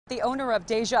The owner of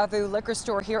Deja Vu liquor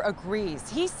store here agrees.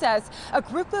 He says a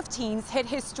group of teens hit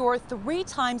his store 3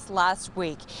 times last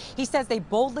week. He says they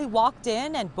boldly walked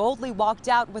in and boldly walked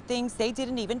out with things they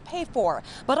didn't even pay for.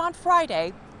 But on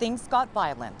Friday, things got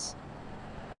violent.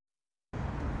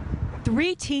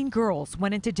 3 teen girls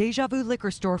went into Deja Vu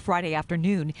liquor store Friday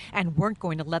afternoon and weren't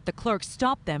going to let the clerk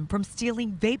stop them from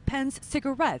stealing vape pens,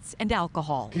 cigarettes, and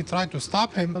alcohol. He tried to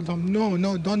stop him, but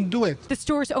no, don't do it. The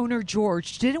store's owner,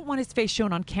 George, didn't want his face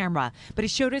shown on camera, but he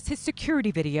showed us his security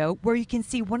video where you can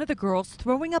see one of the girls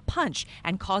throwing a punch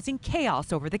and causing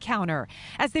chaos over the counter.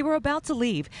 As they were about to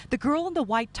leave, the girl in the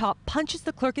white top punches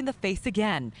the clerk in the face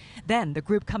again. Then the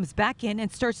group comes back in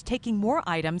and starts taking more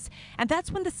items, and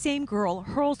that's when the same girl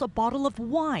hurls a bottle of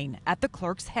wine at the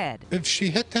clerk's head. If she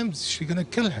hit him, she's gonna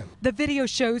kill him. The video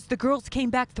shows the girls came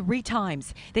back 3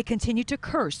 times. They continued to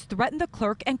curse, threaten the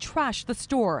clerk, and trash the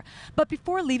store. But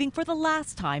before leaving for the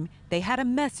last time, they had a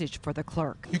message for the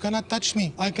clerk. You cannot touch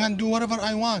me. I can do whatever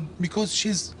I want because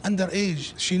she's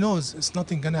underage. She knows it's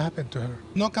nothing gonna happen to her.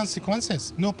 No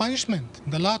consequences, no punishment.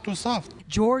 The law too soft.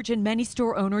 George and many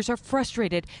store owners are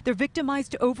frustrated. They're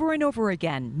victimized over and over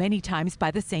again, many times by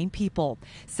the same people.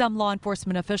 Some law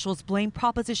enforcement officials blame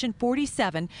Proposition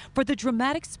 47 for the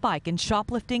dramatic spike in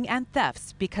shoplifting and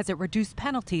thefts because it reduced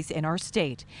penalties in our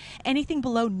state. Anything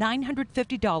below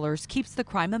 $950 keeps the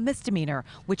crime a misdemeanor,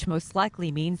 which most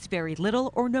likely means very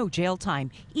little or no jail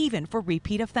time, even for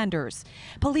repeat offenders.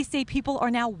 Police say people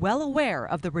are now well aware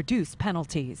of the reduced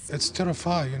penalties. It's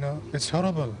terrifying, you know. It's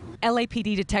horrible.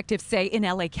 LAPD detectives say in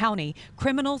LA County,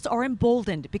 criminals are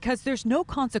emboldened because there's no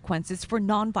consequences for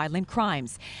nonviolent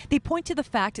crimes. They point to the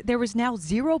fact there is now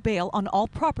 0 bail on all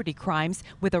property crimes,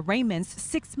 with arraignments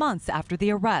 6 months after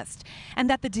the arrest, and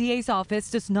that the DA's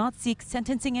office does not seek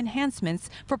sentencing enhancements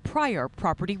for prior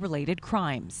property-related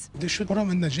crimes. They should put him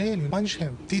in the jail, punch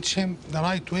him, teach him the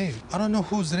right way. I don't know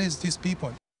who's raised these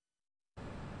people.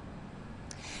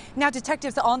 Now,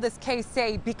 detectives on this case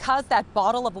say because that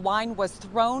bottle of wine was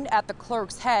thrown at the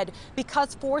clerk's head,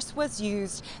 because force was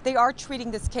used, they are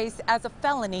treating this case as a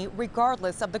felony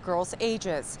regardless of the girls'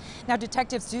 ages. Now,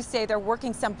 detectives do say they're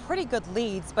working some pretty good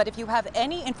leads, but if you have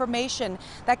any information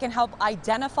that can help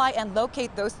identify and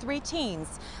locate those 3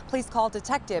 teens, please call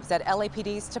detectives at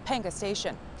LAPD's Topanga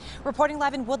station. Reporting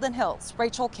live in Woodland Hills,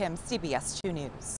 Rachel Kim, CBS 2 News.